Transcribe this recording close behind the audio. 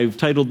I've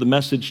titled the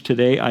message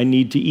today, I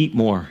Need to Eat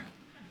More.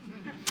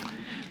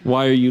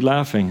 Why are you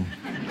laughing?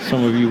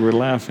 Some of you were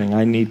laughing.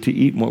 I need to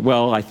eat more.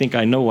 Well, I think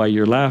I know why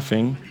you're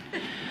laughing.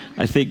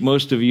 I think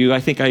most of you, I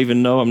think I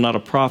even know I'm not a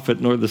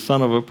prophet nor the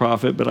son of a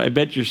prophet, but I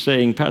bet you're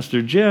saying,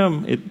 Pastor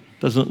Jim, it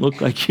doesn't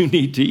look like you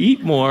need to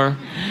eat more.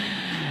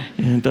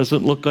 And it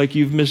doesn't look like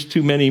you've missed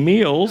too many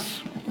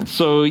meals.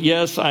 So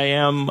yes, I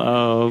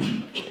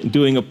am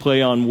doing a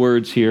play on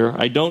words here.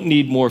 I don't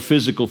need more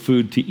physical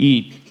food to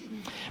eat.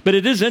 But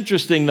it is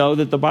interesting, though,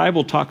 that the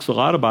Bible talks a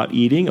lot about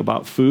eating,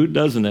 about food,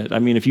 doesn't it? I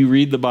mean, if you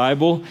read the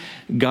Bible,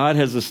 God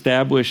has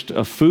established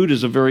food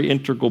as a very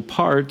integral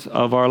part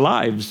of our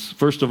lives.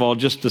 First of all,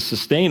 just to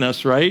sustain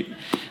us, right?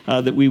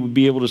 That we would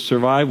be able to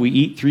survive. We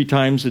eat 3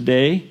 times a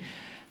day.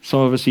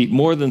 Some of us eat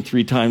more than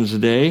 3 times a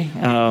day.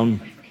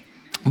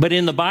 But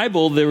in the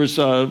Bible,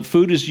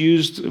 food is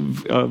used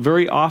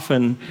very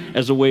often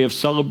as a way of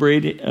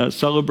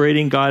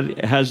celebrating.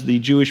 God has the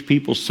Jewish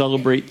people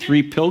celebrate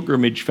 3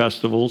 pilgrimage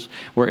festivals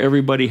where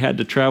everybody had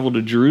to travel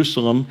to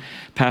Jerusalem,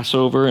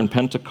 Passover and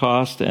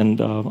Pentecost,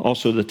 and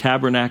also the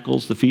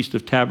Tabernacles, the Feast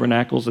of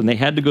Tabernacles, and they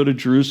had to go to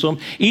Jerusalem.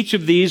 Each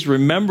of these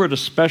remembered a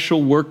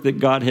special work that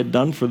God had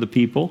done for the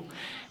people,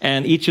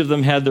 and each of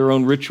them had their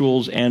own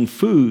rituals and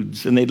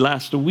foods, and they'd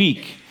last a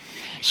week.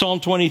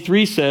 Psalm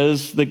 23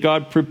 says that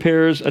God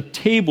prepares a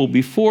table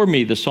before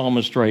me, the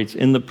psalmist writes,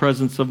 in the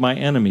presence of my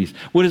enemies.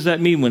 What does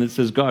that mean when it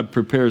says God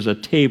prepares a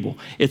table?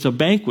 It's a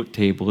banquet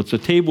table. It's a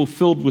table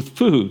filled with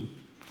food.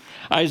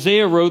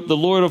 Isaiah wrote, the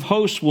Lord of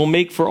hosts will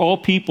make for all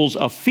peoples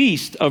a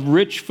feast of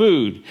rich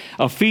food,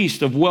 a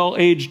feast of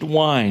well-aged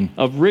wine,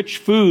 of rich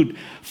food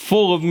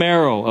full of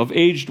marrow, of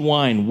aged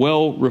wine,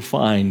 well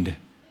refined.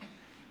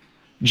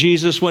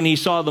 Jesus, when he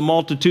saw the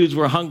multitudes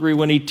were hungry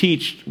when he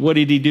taught, what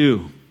did he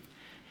do?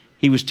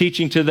 He was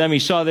teaching to them. He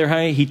saw their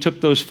hunger. He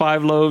took those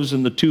 5 loaves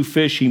and the 2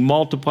 fish. He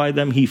multiplied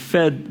them. He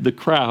fed the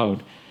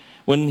crowd.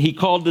 When he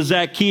called to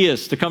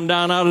Zacchaeus to come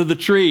down out of the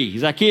tree,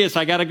 Zacchaeus,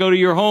 I got to go to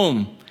your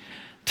home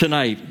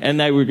tonight. And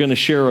they were going to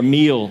share a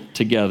meal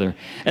together.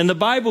 And the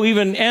Bible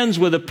even ends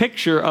with a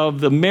picture of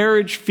the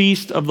marriage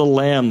feast of the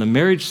Lamb, the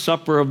marriage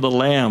supper of the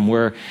Lamb,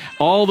 where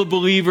all the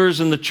believers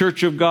in the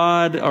church of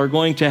God are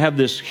going to have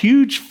this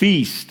huge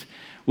feast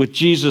with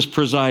Jesus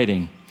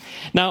presiding.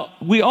 Now,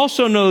 we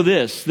also know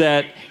this,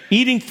 that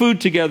eating food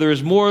together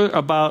is more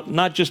about,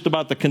 not just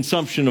about the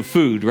consumption of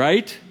food,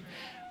 right?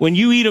 When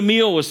you eat a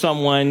meal with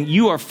someone,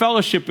 you are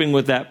fellowshipping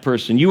with that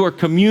person. You are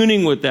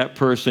communing with that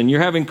person.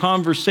 You're having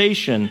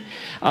conversation.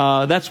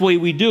 That's the way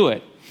we do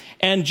it.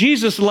 And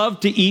Jesus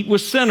loved to eat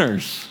with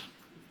sinners.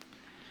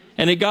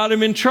 And it got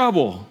him in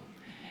trouble.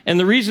 And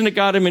the reason it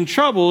got him in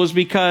trouble is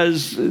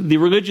because the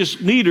religious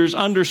leaders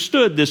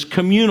understood this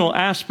communal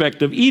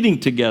aspect of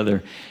eating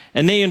together.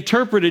 And they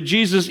interpreted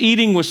Jesus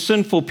eating with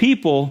sinful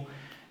people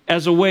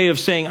as a way of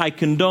saying, I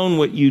condone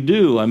what you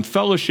do. I'm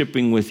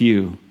fellowshipping with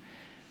you.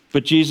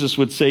 But Jesus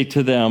would say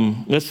to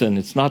them, listen,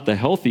 it's not the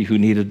healthy who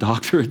need a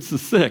doctor, it's the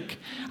sick.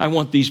 I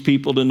want these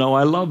people to know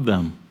I love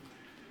them.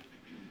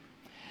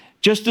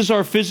 Just as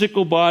our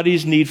physical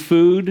bodies need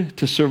food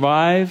to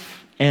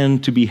survive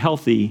and to be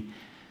healthy,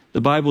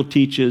 the Bible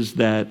teaches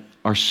that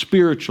our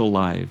spiritual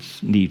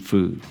lives need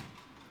food.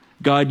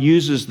 God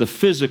uses the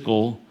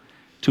physical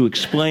to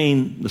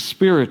explain the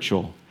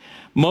spiritual.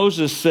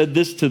 Moses said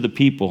this to the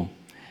people.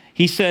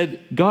 He said,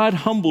 God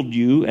humbled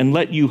you and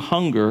let you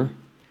hunger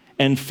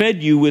and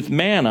fed you with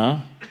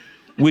manna,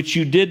 which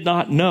you did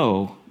not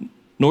know,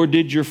 nor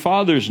did your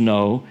fathers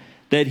know,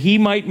 that he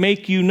might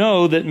make you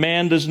know that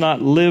man does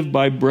not live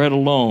by bread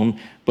alone,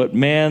 but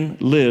man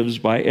lives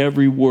by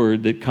every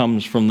word that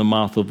comes from the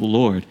mouth of the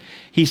Lord.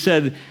 He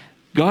said,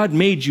 God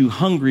made you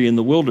hungry in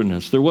the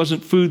wilderness. There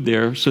wasn't food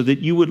there so that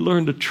you would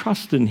learn to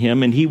trust in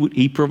him, and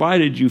he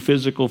provided you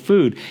physical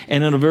food.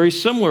 And in a very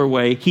similar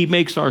way, he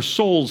makes our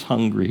souls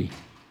hungry.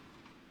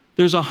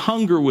 There's a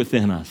hunger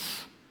within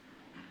us.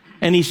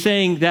 And he's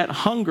saying that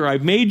hunger,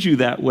 I've made you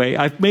that way.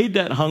 I've made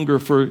that hunger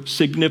for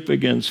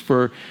significance,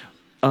 for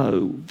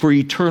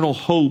eternal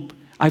hope.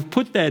 I've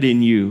put that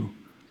in you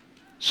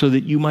so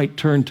that you might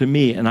turn to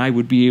me and I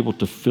would be able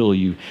to fill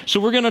you. So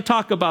we're going to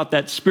talk about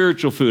that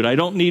spiritual food. I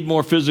don't need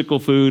more physical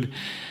food,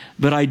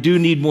 but I do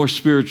need more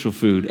spiritual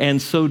food.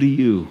 And so do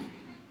you.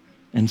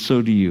 And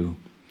so do you.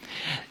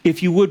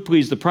 If you would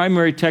please, the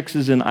primary text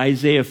is in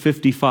Isaiah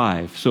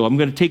 55. So I'm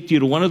going to take you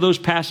to one of those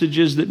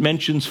passages that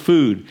mentions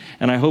food.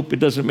 And I hope it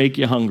doesn't make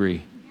you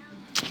hungry.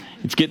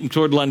 It's getting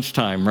toward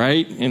lunchtime,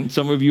 right? And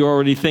some of you are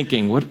already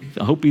thinking,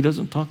 I hope he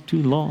doesn't talk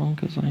too long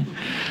because I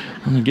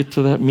want to get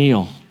to that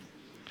meal.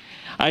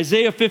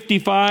 Isaiah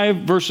 55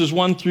 verses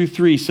 1 through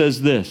 3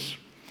 says this,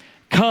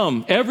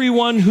 come,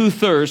 everyone who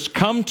thirsts,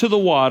 come to the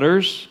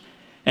waters,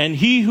 and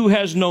he who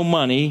has no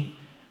money,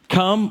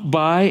 come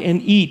buy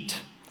and eat.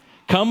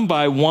 Come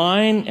buy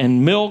wine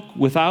and milk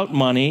without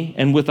money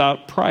and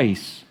without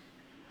price.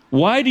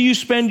 Why do you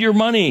spend your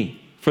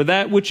money for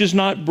that which is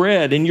not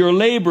bread, and your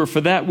labor for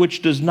that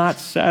which does not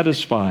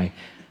satisfy?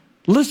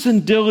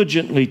 Listen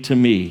diligently to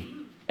me,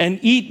 and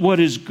eat what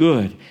is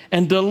good,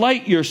 and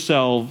delight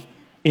yourself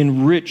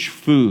in rich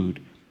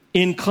food.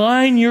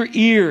 Incline your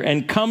ear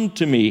and come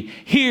to me.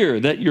 Hear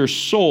that your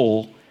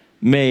soul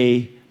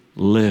may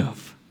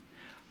live.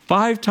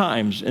 5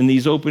 times in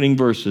these opening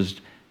verses,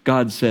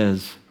 God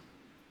says,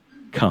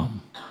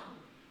 come.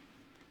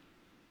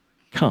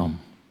 Come.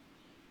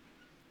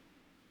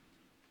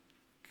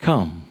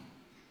 Come.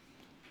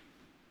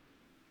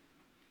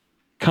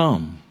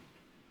 Come.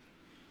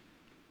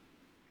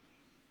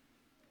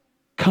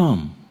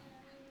 Come.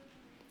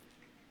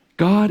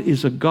 God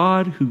is a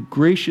God who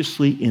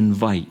graciously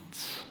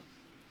invites.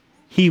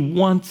 He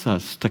wants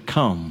us to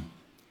come.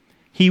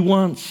 He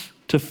wants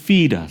to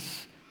feed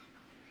us.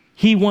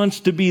 He wants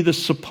to be the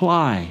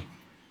supply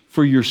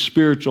for your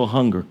spiritual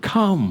hunger.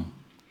 Come.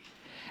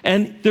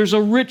 And there's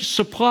a rich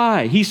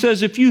supply. He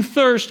says, if you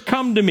thirst,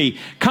 come to me.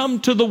 Come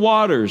to the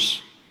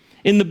waters.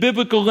 In the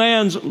biblical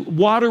lands,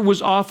 water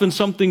was often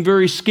something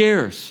very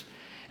scarce.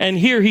 And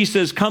here he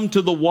says, come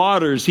to the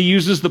waters. He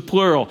uses the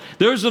plural.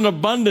 There's an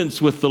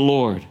abundance with the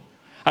Lord.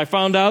 I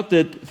found out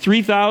that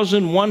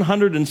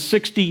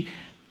 3,160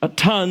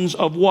 tons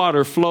of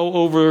water flow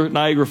over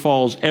Niagara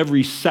Falls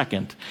every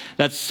second.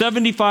 That's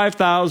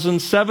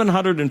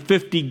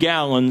 75,750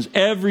 gallons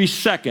every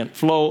second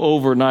flow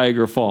over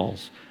Niagara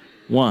Falls.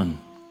 1,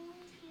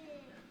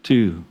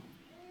 2,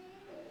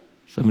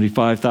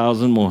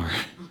 75,000 more.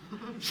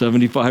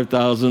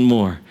 75,000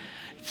 more.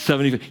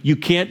 70. You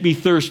can't be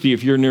thirsty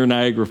if you're near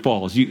Niagara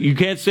Falls. You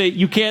can't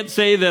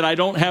say that I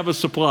don't have a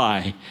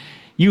supply.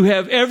 You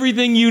have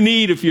everything you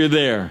need if you're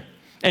there.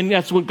 And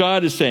that's what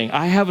God is saying.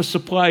 I have a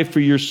supply for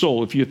your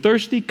soul. If you're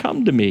thirsty,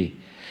 come to me.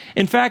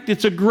 In fact,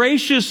 it's a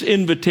gracious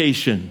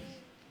invitation.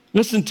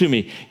 Listen to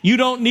me. You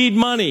don't need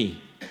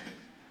money.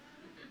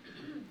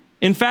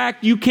 In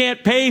fact, you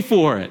can't pay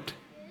for it.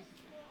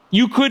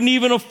 You couldn't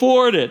even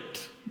afford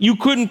it. You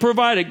couldn't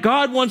provide it.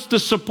 God wants to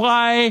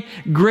supply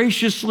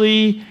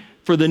graciously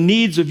for the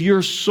needs of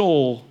your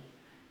soul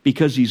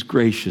because he's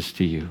gracious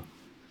to you.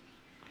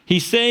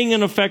 He's saying,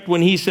 in effect,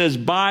 when he says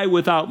buy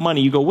without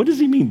money, you go, what does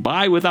he mean,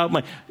 buy without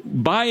money?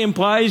 Buy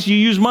implies you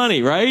use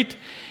money, right?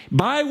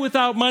 Buy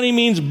without money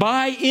means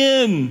buy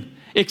in,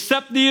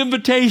 accept the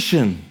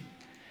invitation.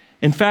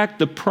 In fact,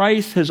 the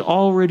price has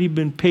already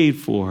been paid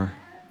for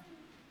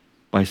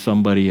by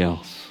somebody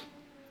else,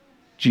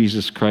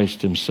 Jesus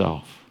Christ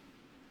himself.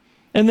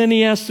 And then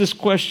he asks this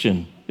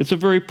question. It's a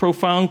very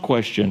profound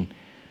question.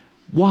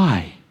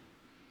 Why?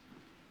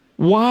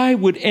 Why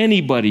would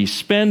anybody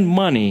spend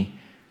money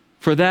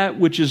for that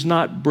which is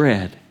not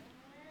bread?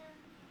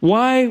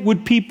 Why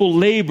would people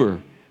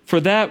labor for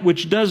that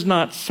which does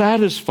not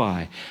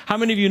satisfy? How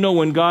many of you know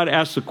when God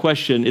asks a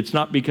question, it's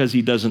not because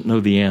he doesn't know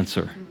the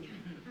answer?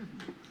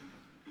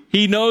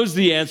 He knows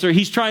the answer.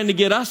 He's trying to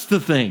get us to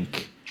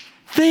think.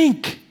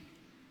 Think.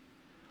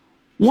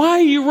 Why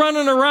are you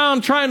running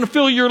around trying to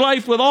fill your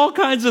life with all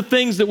kinds of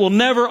things that will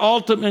never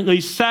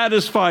ultimately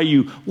satisfy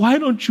you? Why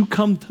don't you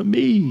come to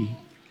me?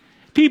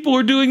 People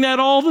are doing that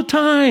all the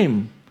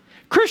time.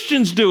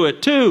 Christians do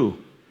it too.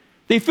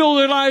 They fill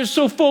their lives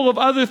so full of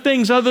other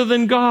things other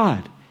than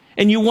God.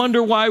 And you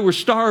wonder why we're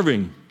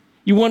starving.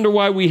 You wonder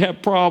why we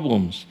have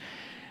problems.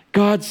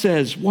 God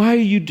says, why are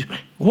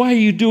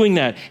you doing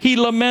that? He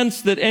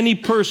laments that any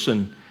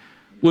person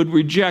would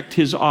reject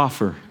his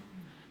offer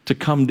to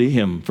come to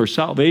him for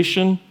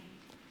salvation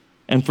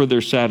and for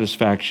their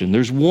satisfaction.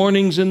 There's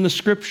warnings in the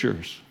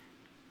scriptures.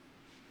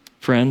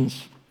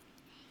 Friends,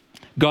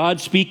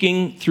 God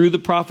speaking through the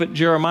prophet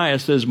Jeremiah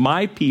says,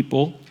 my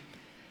people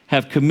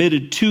have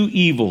committed 2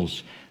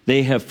 evils.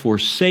 They have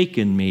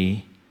forsaken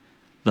me,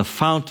 the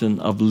fountain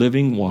of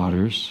living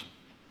waters,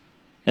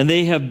 and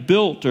they have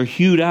built or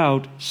hewed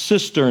out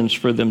cisterns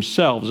for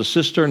themselves. A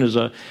cistern is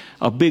a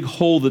big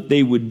hole that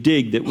they would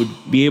dig that would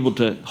be able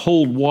to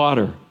hold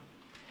water.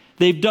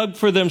 They've dug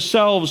for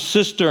themselves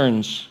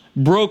cisterns,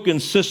 broken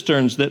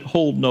cisterns that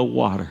hold no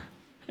water.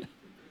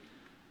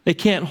 They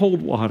can't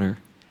hold water.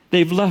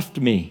 They've left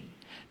me.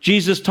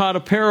 Jesus taught a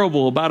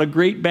parable about a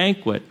great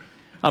banquet.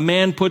 A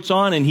man puts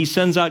on and he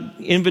sends out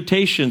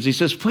invitations. He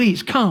says,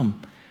 please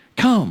come,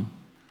 come,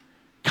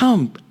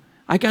 come.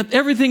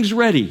 Everything's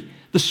ready.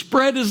 The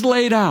spread is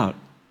laid out.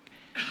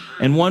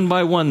 And one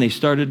by one, they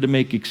started to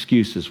make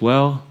excuses.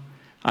 Well,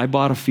 I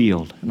bought a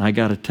field and I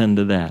got to tend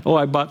to that. Oh,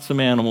 I bought some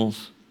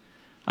animals.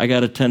 I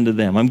got to tend to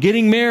them. I'm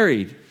getting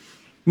married.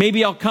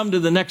 Maybe I'll come to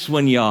the next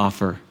one you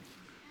offer.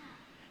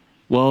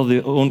 Well,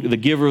 the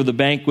giver of the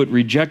banquet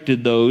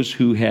rejected those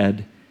who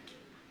had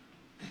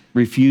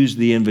refused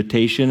the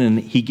invitation, and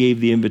he gave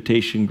the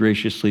invitation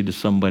graciously to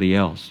somebody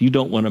else. You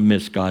don't want to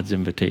miss God's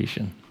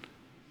invitation.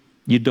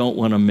 You don't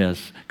want to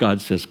miss.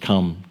 God says,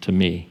 come to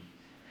me.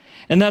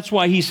 And that's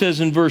why he says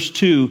in verse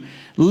 2,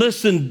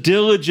 listen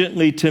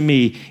diligently to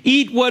me.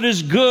 Eat what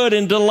is good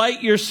and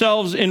delight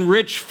yourselves in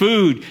rich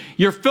food.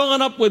 You're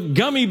filling up with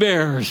gummy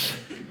bears.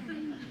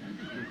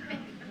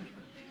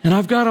 And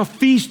I've got a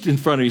feast in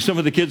front of you. Some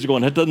of the kids are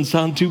going, that doesn't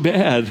sound too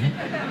bad.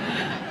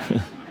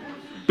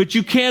 But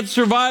you can't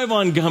survive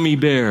on gummy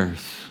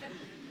bears.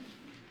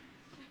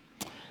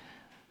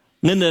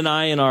 Linda and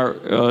I,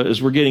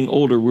 as we're getting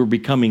older, we're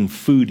becoming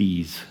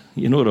foodies.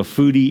 You know what a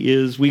foodie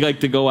is? We like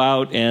to go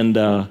out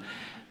and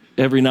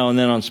every now and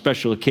then on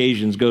special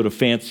occasions go to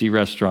fancy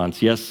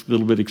restaurants. Yes, a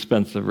little bit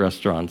expensive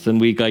restaurants. And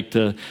we like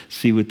to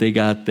see what they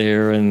got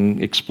there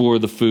and explore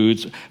the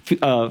foods.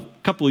 A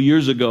couple of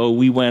years ago,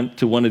 we went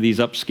to one of these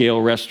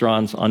upscale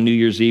restaurants on New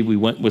Year's Eve. We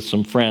went with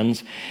some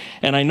friends.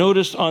 And I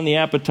noticed on the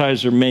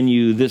appetizer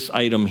menu this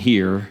item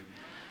here.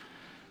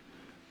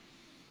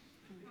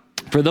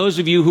 For those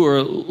of you who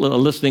are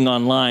listening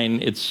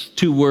online, it's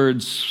two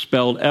words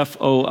spelled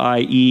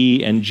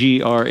F-O-I-E and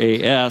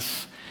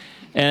G-R-A-S.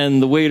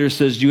 And the waiter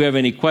says, do you have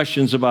any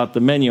questions about the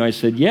menu? I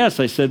said, yes.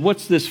 I said,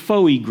 what's this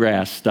foie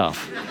gras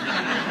stuff?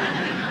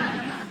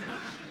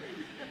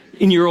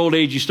 In your old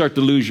age, you start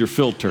to lose your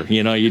filter.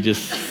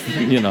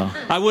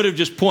 I would have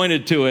just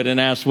pointed to it and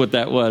asked what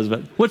that was.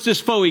 But what's this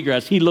foie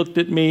gras? He looked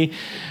at me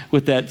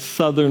with that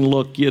southern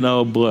look,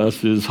 bless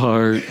his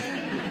heart.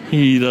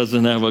 He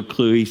doesn't have a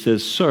clue. He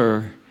says,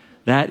 sir,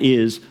 that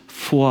is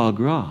foie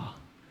gras.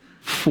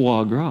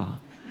 Foie gras.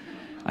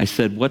 I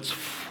said, what's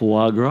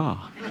foie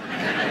gras?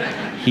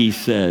 He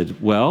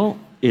said, well,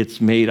 it's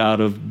made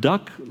out of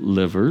duck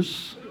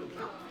livers,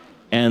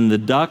 and the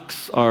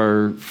ducks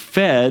are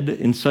fed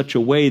in such a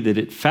way that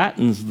it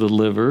fattens the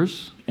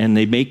livers, and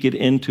they make it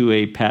into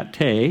a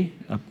pate,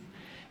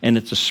 and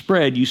it's a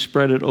spread. You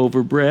spread it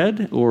over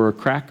bread or a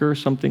cracker,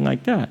 something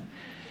like that.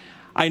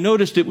 I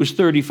noticed it was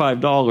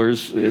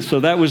 $35,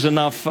 so that was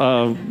enough.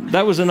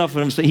 That was enough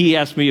for him. So he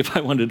asked me if I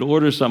wanted to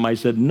order some. I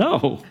said,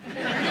 no.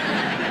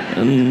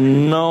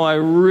 No, I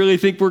really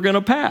think we're going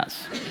to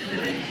pass.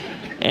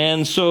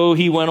 And so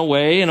he went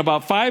away, and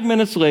about 5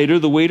 minutes later,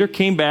 the waiter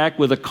came back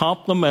with a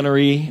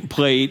complimentary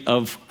plate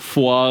of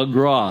foie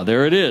gras.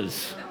 There it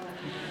is.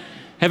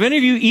 Have any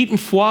of you eaten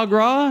foie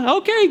gras?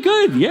 Okay,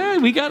 good. Yeah,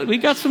 we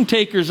got some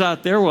takers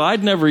out there. Well,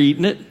 I'd never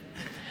eaten it.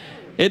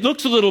 It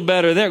looks a little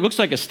better there. It looks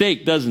like a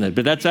steak, doesn't it?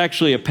 But that's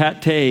actually a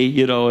pate,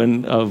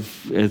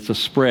 it's a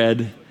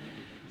spread.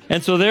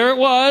 And so there it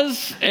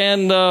was,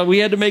 and we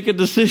had to make a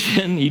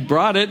decision. He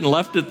brought it and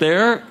left it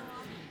there.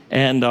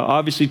 And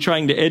obviously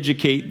trying to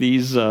educate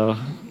these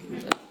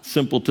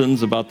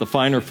simpletons about the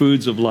finer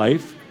foods of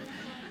life.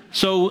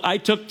 So I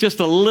took just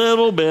a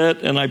little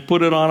bit and I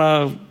put it on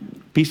a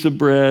piece of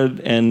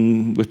bread,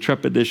 and with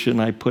trepidation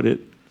I put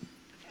it.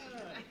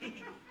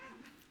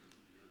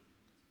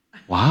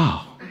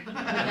 Wow,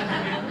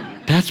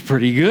 that's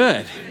pretty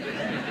good.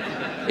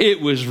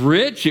 It was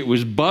rich, it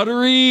was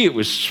buttery, it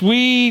was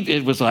sweet.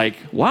 It was like,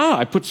 wow,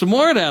 I put some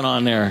more of that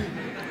on there.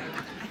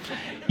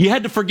 You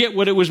had to forget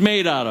what it was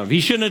made out of. He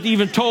shouldn't have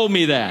even told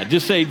me that.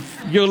 Just say,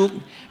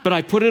 but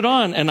I put it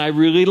on and I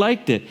really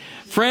liked it.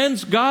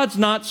 Friends, God's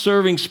not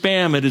serving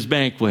spam at his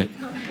banquet.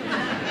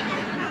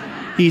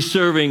 He's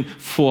serving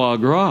foie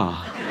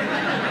gras.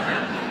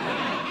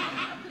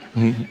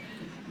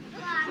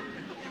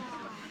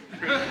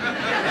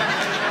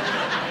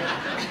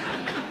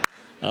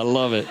 I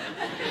love it.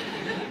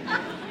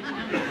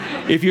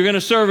 If you're going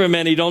to serve him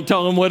any, don't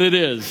tell him what it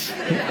is.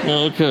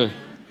 Okay.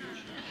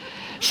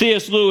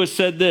 C.S. Lewis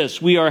said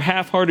this: we are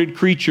half-hearted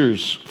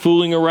creatures,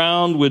 fooling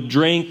around with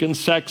drink and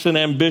sex and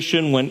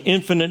ambition when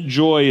infinite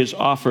joy is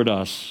offered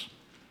us.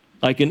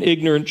 Like an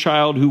ignorant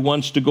child who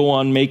wants to go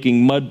on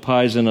making mud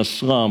pies in a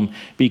slum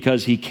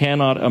because he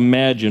cannot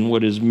imagine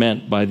what is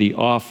meant by the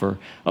offer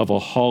of a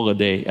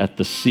holiday at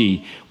the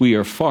sea. We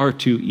are far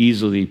too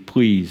easily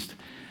pleased.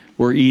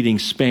 We're eating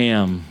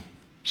spam,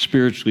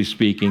 spiritually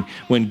speaking,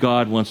 when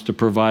God wants to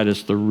provide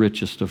us the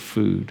richest of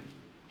food.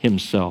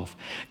 Himself.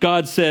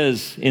 God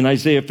says in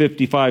Isaiah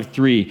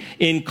 55:3,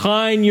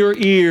 incline your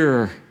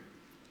ear.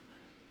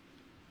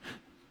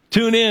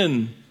 Tune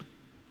in.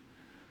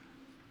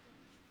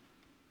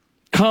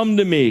 Come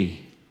to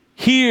me.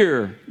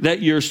 Hear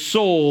that your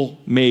soul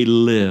may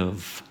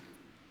live.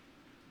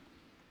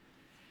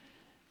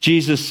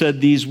 Jesus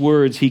said these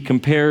words. He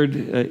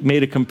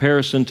made a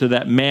comparison to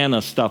that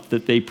manna stuff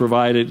that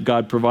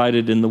God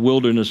provided in the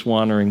wilderness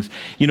wanderings.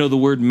 You know, the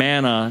word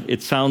manna,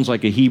 it sounds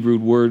like a Hebrew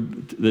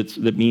word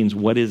that means,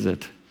 what is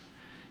it?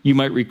 You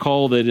might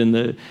recall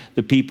that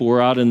the people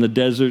were out in the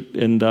desert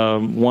and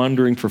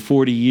wandering for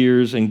 40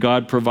 years, and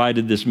God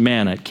provided this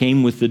manna. It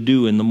came with the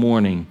dew in the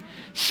morning,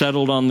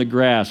 settled on the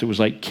grass. It was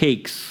like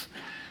cakes,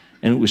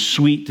 and it was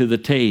sweet to the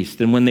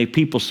taste. And when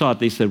people saw it,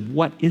 they said,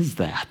 what is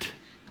that?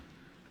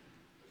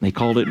 They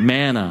called it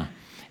manna.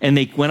 And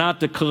they went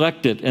out to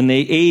collect it, and they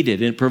ate it.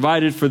 And it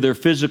provided for their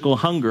physical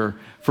hunger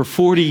for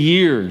 40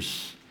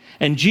 years.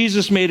 And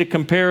Jesus made a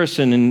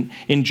comparison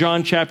in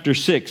John chapter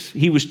 6.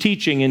 He was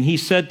teaching, and he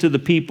said to the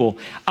people,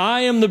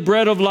 I am the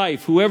bread of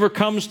life. Whoever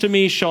comes to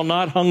me shall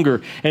not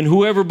hunger, and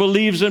whoever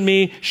believes in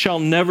me shall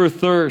never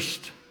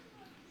thirst.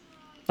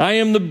 I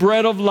am the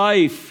bread of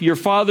life. Your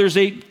fathers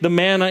ate the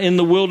manna in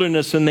the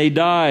wilderness and they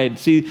died.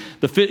 See,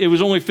 it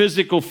was only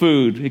physical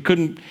food.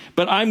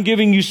 But I'm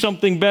giving you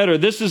something better.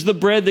 This is the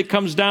bread that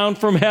comes down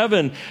from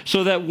heaven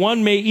so that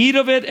one may eat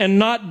of it and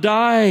not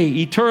die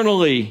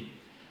eternally.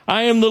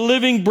 I am the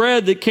living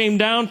bread that came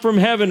down from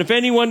heaven. If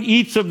anyone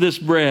eats of this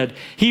bread,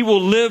 he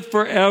will live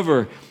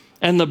forever.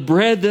 And the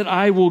bread that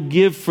I will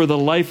give for the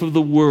life of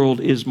the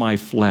world is my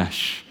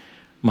flesh.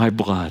 my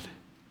blood.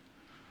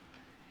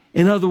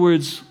 In other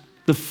words,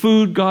 the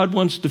food God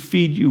wants to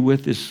feed you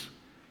with is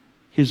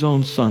his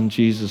own Son,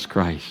 Jesus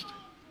Christ.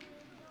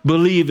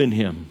 Believe in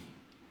him,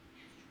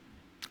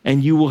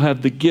 and you will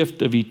have the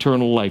gift of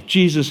eternal life.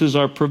 Jesus is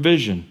our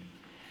provision.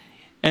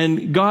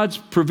 And God's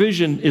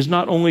provision is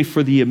not only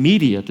for the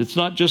immediate. It's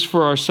not just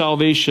for our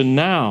salvation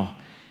now.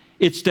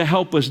 It's to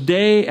help us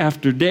day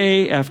after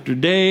day after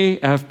day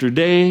after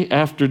day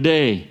after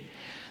day.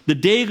 The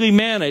daily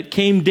manna, it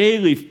came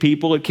daily,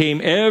 people. It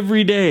came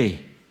every day,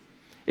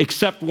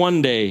 except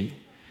one day.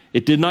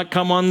 It did not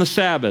come on the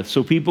Sabbath,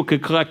 so people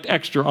could collect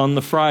extra on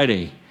the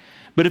Friday.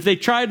 But if they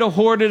tried to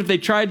hoard it, if they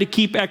tried to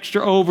keep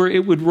extra over,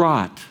 it would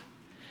rot.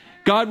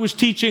 God was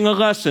teaching a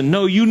lesson.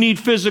 No, you need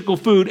physical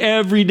food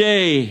every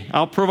day.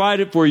 I'll provide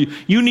it for you.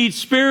 You need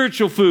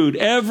spiritual food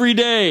every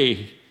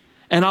day,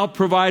 and I'll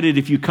provide it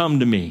if you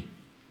come to me.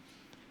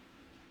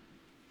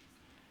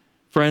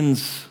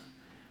 Friends,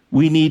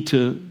 we need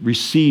to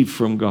receive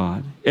from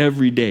God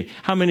every day.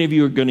 How many of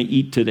you are going to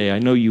eat today? I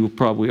know you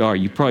probably are.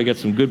 You probably got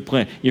some good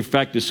plans. In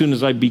fact, as soon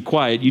as I be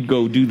quiet, you'd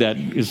go do that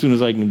as soon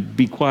as I can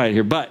be quiet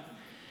here. But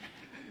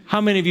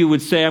how many of you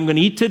would say, I'm going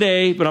to eat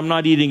today, but I'm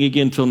not eating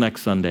again until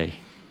next Sunday?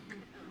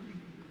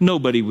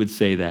 Nobody would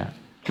say that,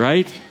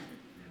 right?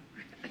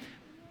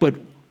 But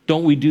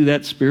don't we do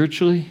that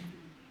spiritually?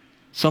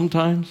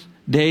 Sometimes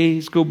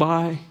days go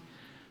by,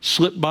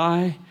 slip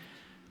by,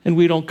 and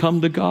we don't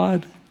come to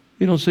God.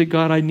 We don't say,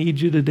 God, I need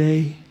you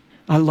today.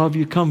 I love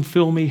you. Come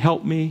fill me,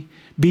 help me.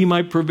 Be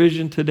my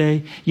provision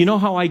today. You know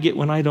how I get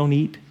when I don't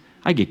eat?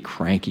 I get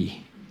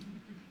cranky.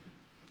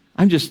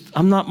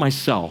 I'm not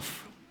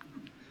myself.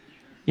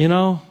 You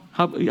know,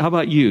 how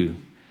about you?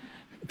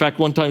 In fact,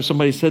 one time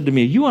somebody said to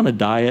me, you on a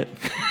diet?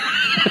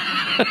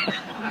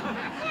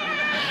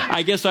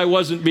 I guess I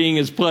wasn't being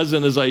as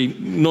pleasant as I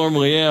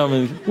normally am.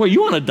 And, well,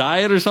 you on a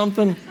diet or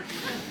something?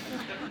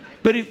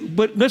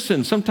 But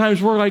listen,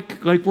 sometimes we're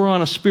like we're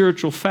on a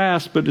spiritual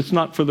fast, but it's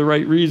not for the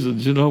right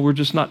reasons. You know, we're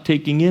just not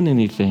taking in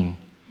anything.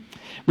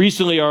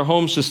 Recently, our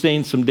home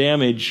sustained some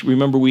damage.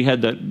 Remember, we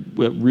had that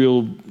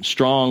real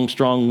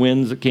strong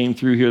winds that came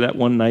through here that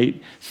one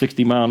night,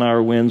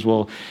 60-mile-an-hour winds.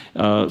 Well,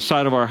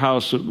 side of our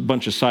house, a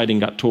bunch of siding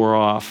got tore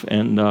off,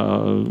 and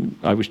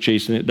I was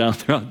chasing it down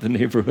throughout the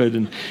neighborhood.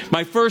 And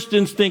my first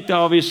instinct,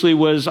 obviously,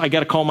 was I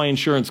got to call my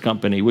insurance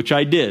company, which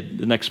I did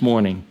the next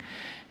morning.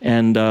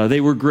 And they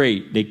were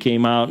great. They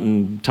came out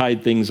and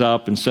tied things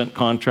up and sent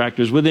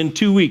contractors. Within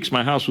 2 weeks,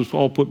 my house was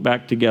all put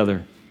back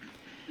together.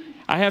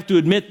 I have to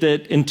admit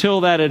that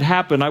until that had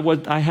happened,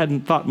 I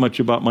hadn't thought much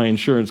about my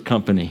insurance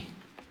company.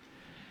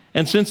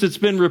 And since it's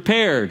been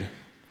repaired,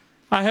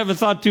 I haven't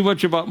thought too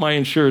much about my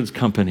insurance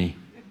company.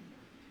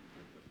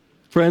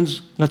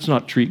 Friends, let's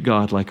not treat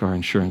God like our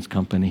insurance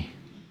company.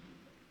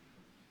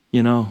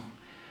 You know,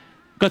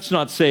 let's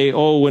not say,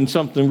 oh, when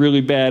something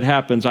really bad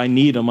happens, I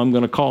need him, I'm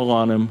going to call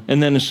on him.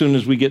 And then as soon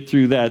as we get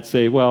through that,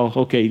 say, well,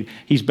 okay,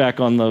 he's back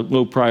on the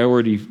low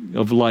priority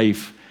of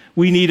life.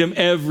 We need him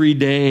every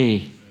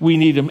day. We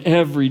need him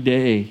every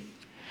day.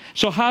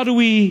 So how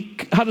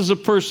does a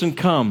person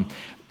come?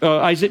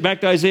 Back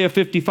to Isaiah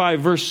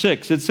 55, verse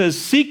 6. It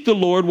says, seek the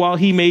Lord while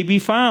he may be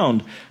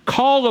found.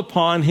 Call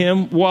upon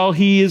him while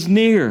he is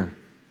near.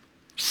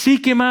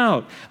 Seek him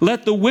out.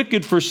 Let the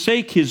wicked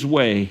forsake his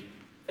way,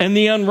 and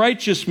the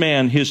unrighteous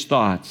man his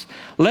thoughts.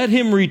 Let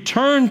him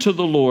return to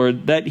the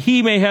Lord, that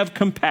he may have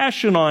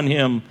compassion on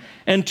him,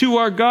 and to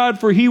our God,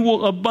 for he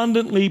will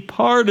abundantly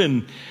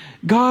pardon.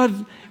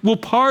 God will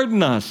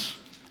pardon us,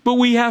 but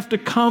we have to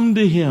come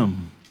to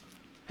him.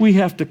 We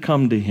have to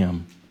come to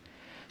him.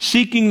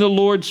 Seeking the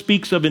Lord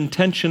speaks of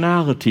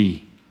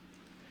intentionality.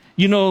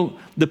 You know,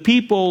 the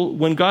people,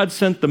 when God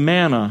sent the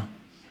manna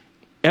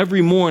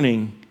every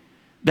morning,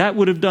 that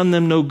would have done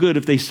them no good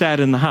if they sat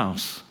in the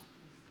house.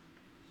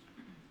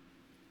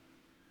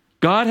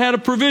 God had a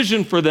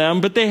provision for them,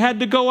 but they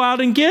had to go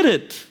out and get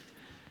it.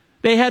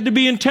 They had to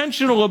be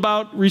intentional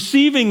about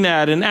receiving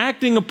that and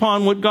acting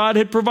upon what God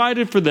had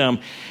provided for them.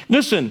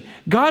 Listen,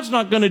 God's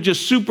not going to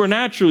just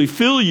supernaturally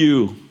fill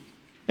you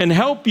and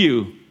help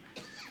you.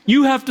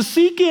 You have to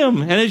seek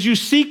him. And as you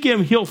seek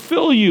him, he'll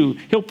fill you.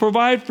 He'll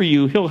provide for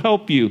you. He'll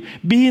help you.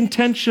 Be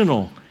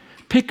intentional.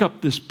 Pick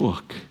up this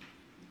book.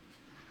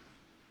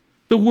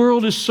 The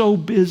world is so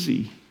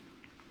busy.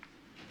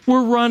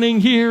 We're running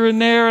here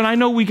and there, and I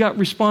know we got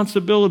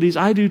responsibilities.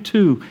 I do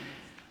too.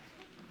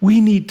 We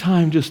need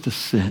time just to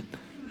sit.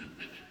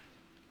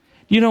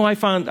 You know,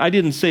 I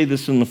didn't say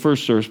this in the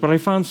first service, but I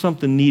found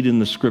something neat in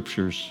the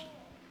scriptures.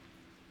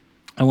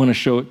 I want to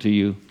show it to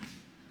you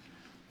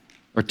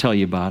or tell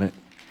you about it.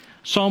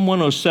 Psalm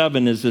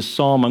 107 is this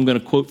psalm. I'm going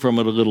to quote from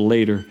it a little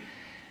later.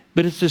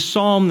 But it's this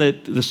psalm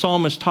that the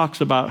psalmist talks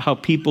about how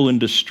people in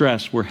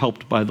distress were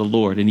helped by the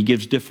Lord. And he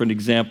gives different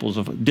examples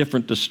of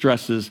different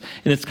distresses.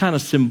 And it's kind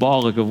of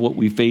symbolic of what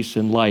we face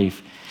in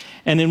life.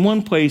 And in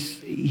one place,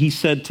 he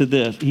said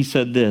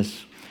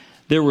this,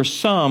 there were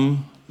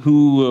some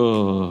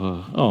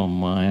who,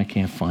 I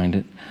can't find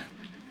it.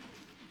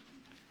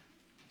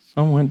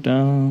 Some went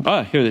down.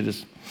 Here it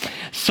is.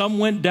 Some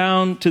went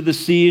down to the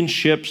sea in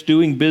ships,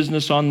 doing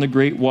business on the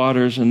great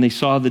waters, and they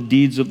saw the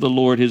deeds of the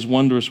Lord, his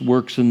wondrous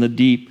works in the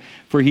deep.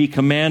 For he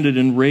commanded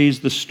and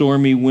raised the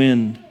stormy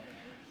wind,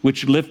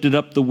 which lifted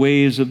up the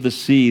waves of the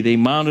sea. They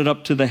mounted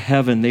up to the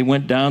heaven. They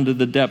went down to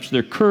the depths.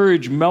 Their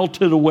courage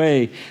melted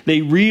away.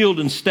 They reeled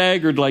and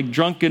staggered like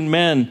drunken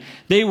men.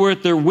 They were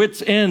at their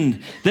wits'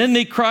 end. Then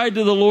they cried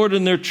to the Lord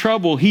in their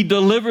trouble. He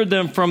delivered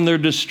them from their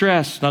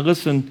distress. Now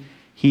listen,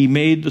 he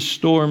made the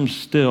storm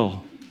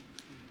still,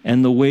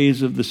 and the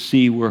waves of the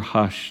sea were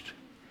hushed.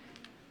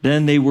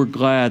 Then they were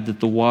glad that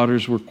the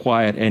waters were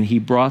quiet, and he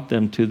brought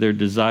them to their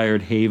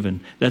desired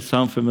haven. That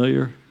sound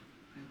familiar?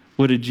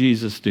 What did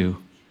Jesus do?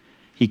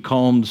 He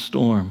calmed the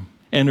storm,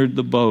 entered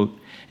the boat,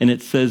 and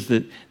it says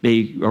that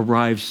they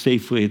arrived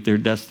safely at their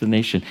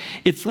destination.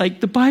 It's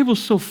like the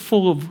Bible's so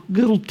full of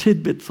little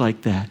tidbits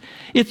like that.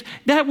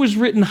 That was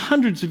written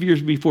hundreds of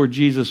years before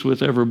Jesus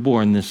was ever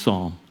born, this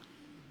psalm.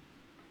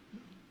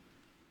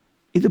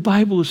 The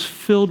Bible is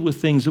filled with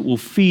things that will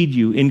feed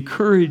you,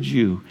 encourage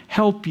you,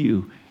 help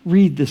you.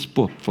 Read this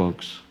book,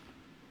 folks.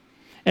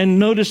 And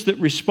notice that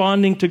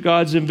responding to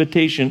God's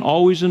invitation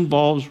always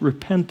involves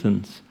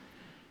repentance.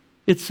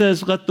 It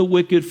says, let the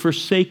wicked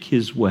forsake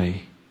his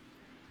way.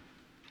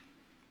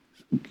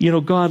 You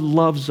know, God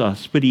loves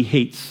us, but he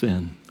hates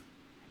sin.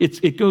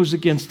 It goes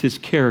against his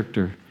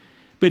character,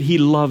 but he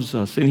loves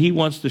us, and he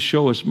wants to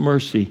show us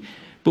mercy,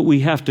 but we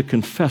have to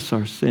confess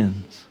our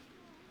sins.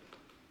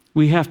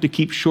 We have to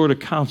keep short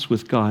accounts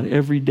with God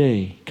every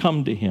day.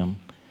 Come to him.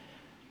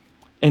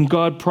 And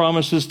God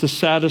promises to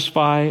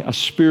satisfy a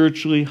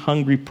spiritually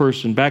hungry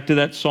person. Back to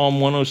that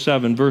Psalm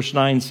 107, verse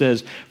 9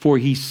 says, for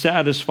he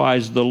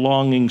satisfies the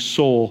longing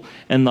soul,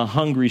 and the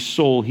hungry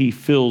soul he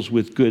fills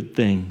with good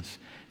things.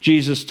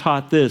 Jesus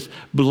taught this,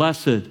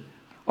 blessed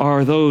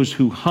are those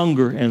who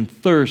hunger and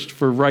thirst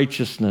for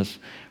righteousness,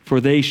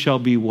 for they shall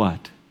be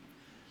what?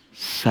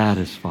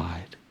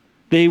 Satisfied.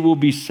 They will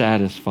be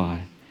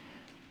satisfied.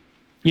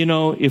 You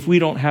know, if we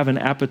don't have an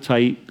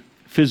appetite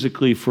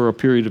physically for a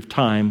period of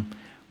time,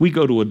 we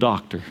go to a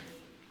doctor.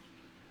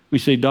 We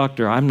say,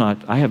 doctor,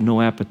 I have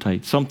no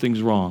appetite.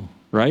 Something's wrong,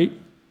 right?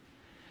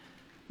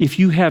 If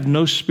you have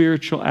no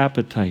spiritual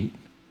appetite,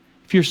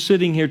 if you're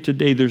sitting here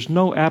today, there's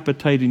no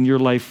appetite in your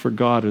life for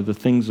God or the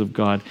things of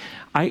God,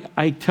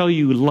 I tell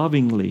you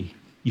lovingly,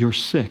 you're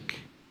sick.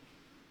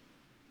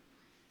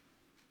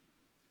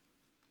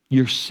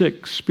 You're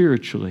sick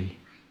spiritually.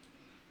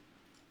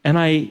 And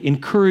I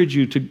encourage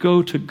you to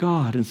go to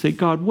God and say,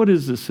 God, what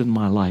is this in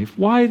my life?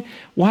 Why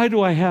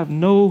do I have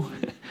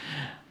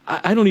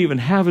I don't even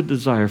have a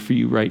desire for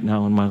you right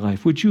now in my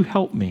life. Would you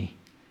help me?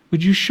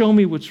 Would you show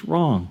me what's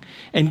wrong?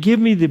 And give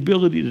me the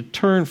ability to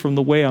turn from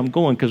the way I'm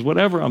going, because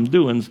whatever I'm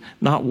doing is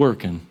not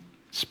working,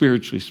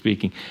 spiritually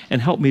speaking.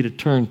 And help me to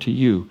turn to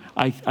you.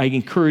 I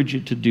encourage you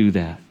to do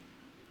that.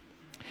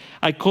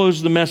 I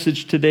close the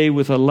message today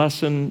with a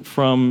lesson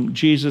from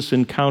Jesus'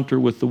 encounter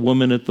with the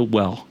woman at the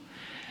well.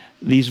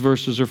 These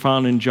verses are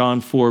found in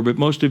John 4, but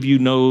most of you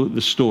know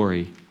the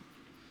story.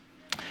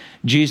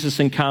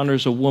 Jesus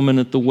encounters a woman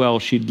at the well.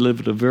 She'd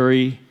lived a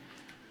very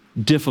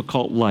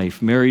difficult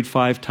life, married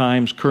 5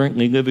 times,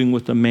 currently living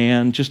with a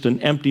man, just an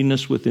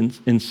emptiness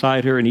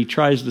inside her. And he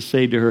tries to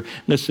say to her,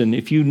 listen,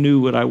 if you knew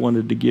what I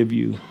wanted to give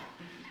you,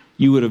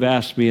 you would have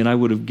asked me and I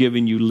would have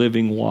given you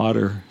living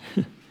water.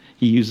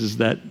 He uses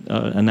that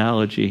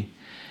analogy.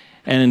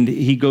 And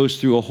he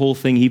goes through a whole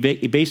thing. He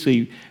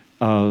basically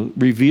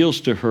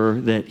reveals to her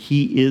that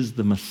he is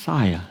the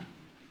Messiah,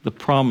 the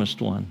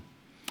promised one.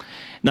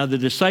 Now, the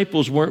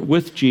disciples weren't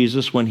with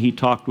Jesus when he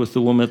talked with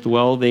the woman at the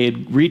well. They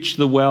had reached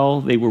the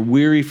well. They were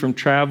weary from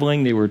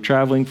traveling. They were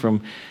traveling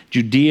from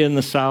Judea in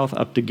the south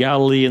up to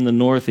Galilee in the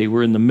north. They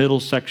were in the middle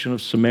section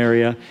of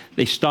Samaria.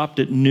 They stopped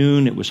at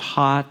noon. It was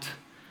hot.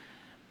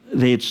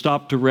 They had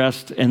stopped to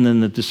rest, and then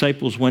the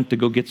disciples went to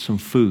go get some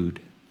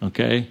food,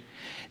 okay?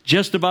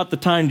 Just about the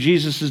time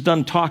Jesus is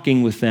done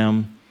talking with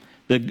them,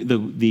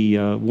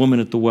 the woman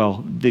at the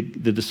well, the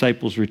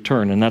disciples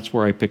return, and that's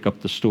where I pick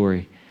up the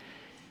story.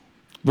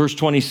 Verse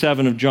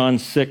 27 of John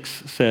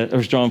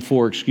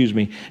 4,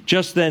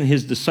 just then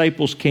his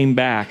disciples came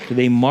back.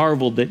 They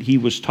marveled that he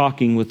was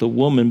talking with a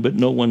woman, but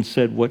no one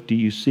said, what do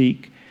you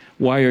seek?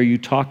 Why are you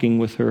talking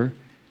with her?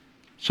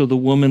 So the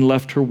woman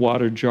left her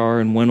water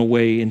jar and went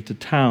away into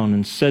town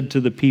and said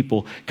to the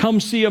people, come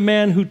see a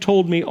man who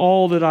told me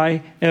all that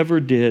I ever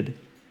did.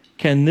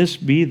 Can this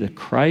be the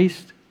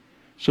Christ?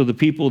 So the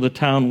people of the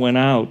town went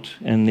out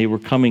and they were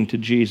coming to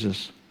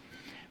Jesus.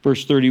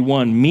 Verse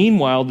 31,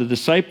 meanwhile, the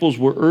disciples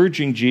were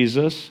urging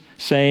Jesus,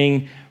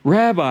 saying,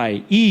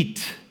 Rabbi,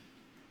 eat.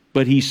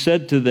 But he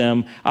said to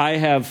them, I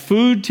have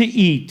food to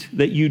eat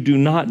that you do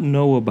not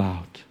know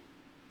about.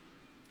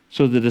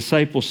 So the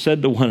disciples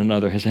said to one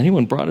another, has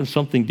anyone brought him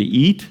something to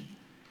eat?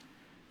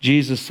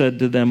 Jesus said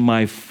to them,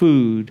 my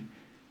food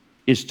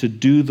is to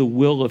do the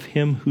will of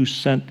him who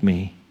sent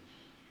me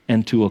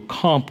and to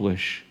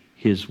accomplish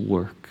his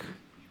work.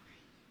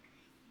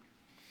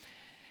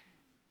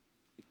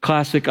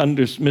 classic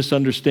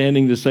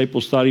misunderstanding.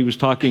 Disciples thought he was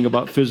talking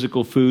about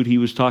physical food. He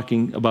was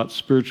talking about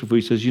spiritual food.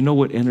 He says, you know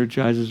what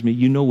energizes me?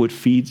 You know what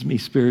feeds me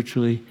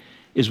spiritually?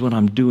 Is when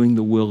I'm doing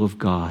the will of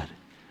God,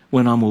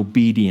 when I'm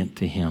obedient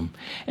to him,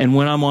 and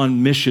when I'm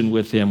on mission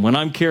with him, when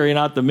I'm carrying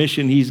out the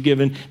mission he's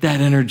given,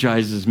 that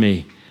energizes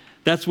me.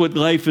 That's what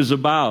life is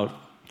about,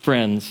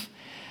 friends.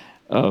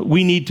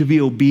 We need to be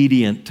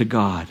obedient to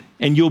God,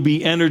 and you'll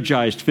be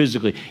energized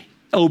physically.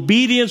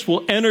 Obedience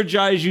will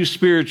energize you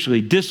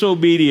spiritually.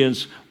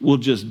 Disobedience will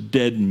just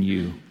deaden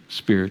you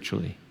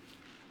spiritually.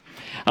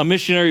 A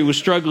missionary was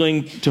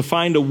struggling to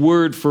find a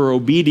word for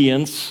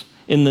obedience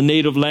in the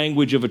native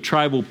language of a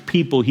tribal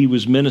people he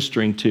was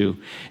ministering to.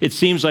 It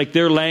seems like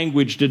their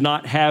language did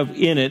not have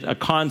in it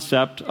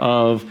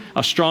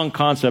a strong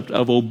concept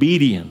of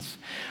obedience.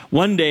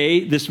 One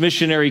day, this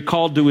missionary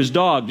called to his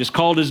dog, just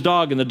called his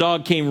dog, and the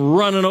dog came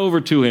running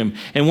over to him.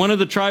 And one of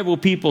the tribal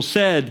people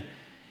said,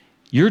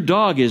 your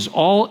dog is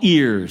all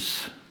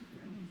ears.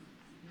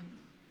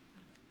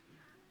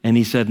 And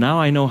he said, now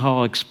I know how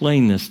I'll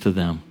explain this to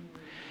them.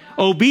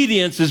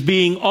 Obedience is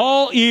being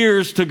all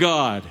ears to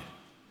God.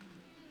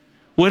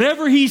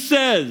 Whatever he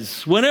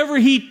says, whenever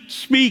he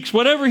speaks,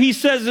 whatever he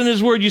says in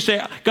his word, you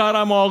say, God,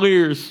 I'm all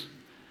ears.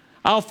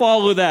 I'll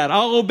follow that.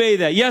 I'll obey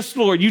that. Yes,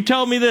 Lord, you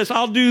tell me this,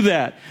 I'll do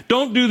that.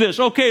 Don't do this.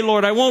 Okay,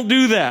 Lord, I won't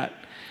do that.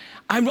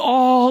 I'm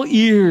all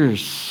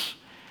ears.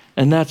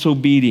 And that's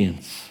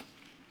obedience.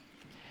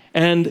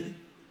 And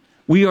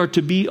we are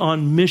to be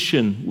on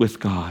mission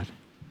with God.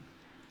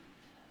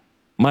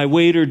 My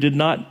waiter did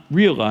not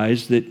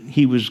realize that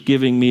he was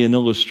giving me an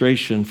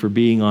illustration for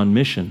being on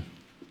mission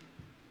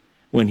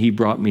when he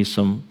brought me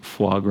some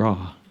foie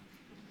gras.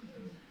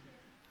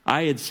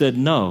 I had said,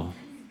 no,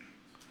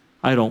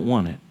 I don't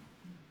want it.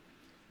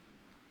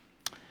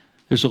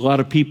 There's a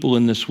lot of people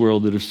in this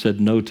world that have said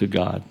no to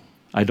God.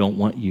 I don't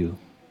want you.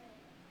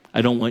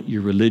 I don't want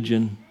your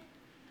religion.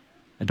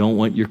 I don't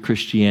want your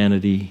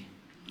Christianity.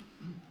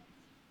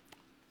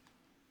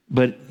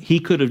 But he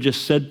could have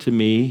just said to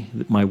me,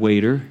 my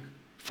waiter,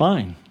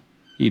 fine.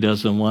 He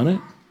doesn't want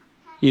it.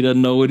 He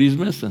doesn't know what he's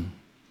missing.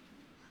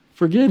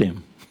 Forget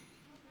him.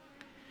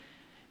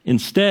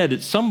 Instead,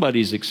 at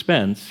somebody's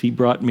expense, he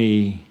brought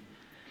me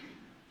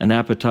an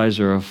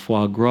appetizer of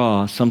foie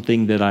gras,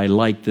 something that I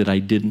liked that I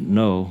didn't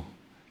know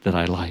that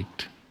I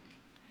liked.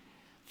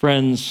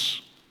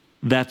 Friends,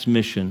 that's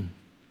mission.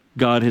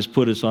 God has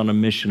put us on a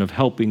mission of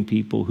helping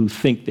people who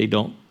think they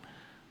don't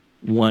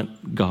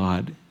want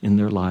God in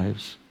their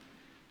lives,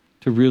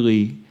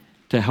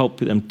 to help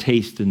them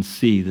taste and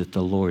see that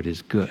the Lord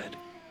is good.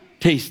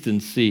 Taste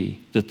and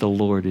see that the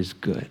Lord is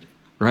good,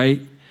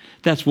 right?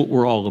 That's what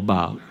we're all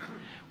about.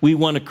 We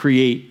want to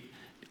create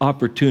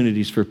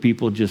opportunities for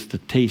people just to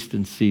taste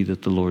and see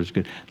that the Lord is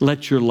good.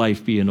 Let your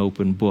life be an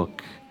open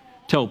book.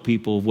 Tell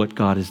people what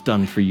God has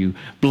done for you.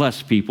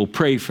 Bless people.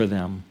 Pray for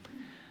them.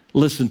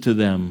 Listen to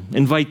them.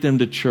 Invite them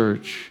to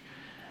church.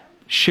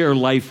 Share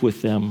life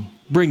with them.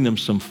 Bring them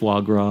some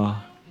foie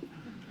gras.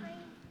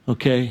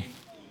 Okay?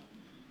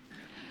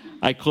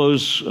 I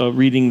close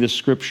reading this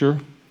scripture.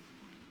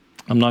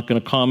 I'm not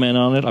going to comment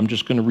on it. I'm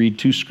just going to read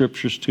 2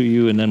 scriptures to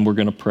you, and then we're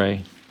going to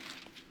pray.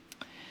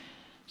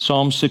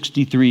 Psalm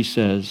 63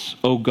 says,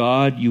 O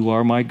God, you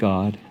are my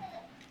God.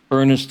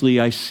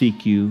 Earnestly I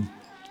seek you.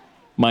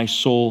 My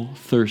soul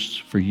thirsts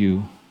for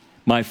you.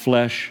 My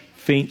flesh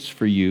faints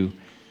for you,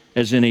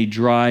 as in a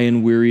dry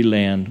and weary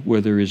land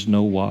where there is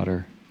no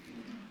water.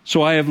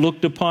 So I have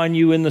looked upon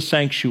you in the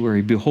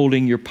sanctuary,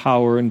 beholding your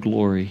power and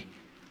glory.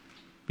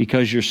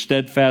 Because your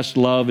steadfast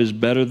love is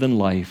better than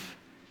life,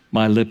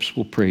 my lips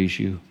will praise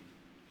you.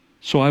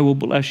 So I will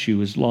bless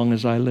you as long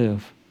as I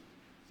live.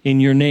 In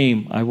your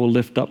name I will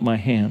lift up my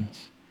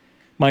hands.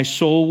 My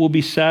soul will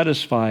be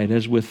satisfied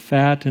as with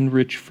fat and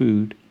rich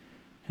food,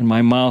 and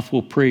my mouth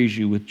will praise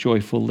you with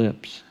joyful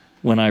lips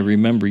when I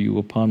remember you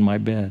upon my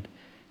bed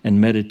and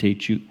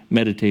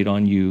meditate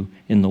on you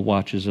in the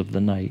watches of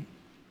the night.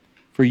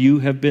 For you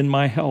have been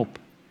my help,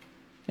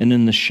 and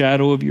in the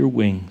shadow of your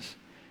wings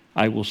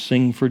I will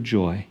sing for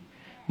joy.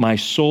 My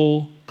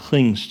soul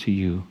clings to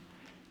you.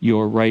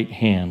 Your right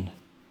hand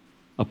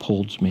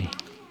upholds me.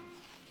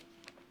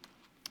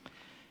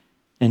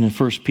 And in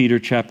 1 Peter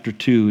chapter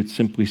 2, it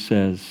simply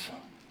says,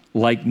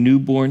 like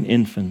newborn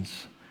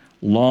infants,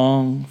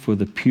 long for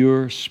the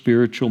pure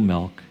spiritual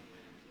milk,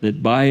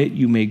 that by it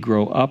you may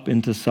grow up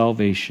into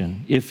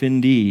salvation, if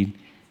indeed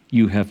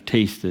you have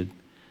tasted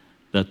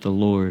that the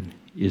Lord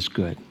is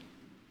good.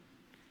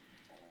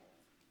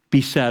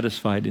 Be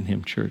satisfied in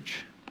him,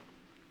 church.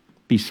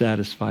 Be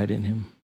satisfied in him.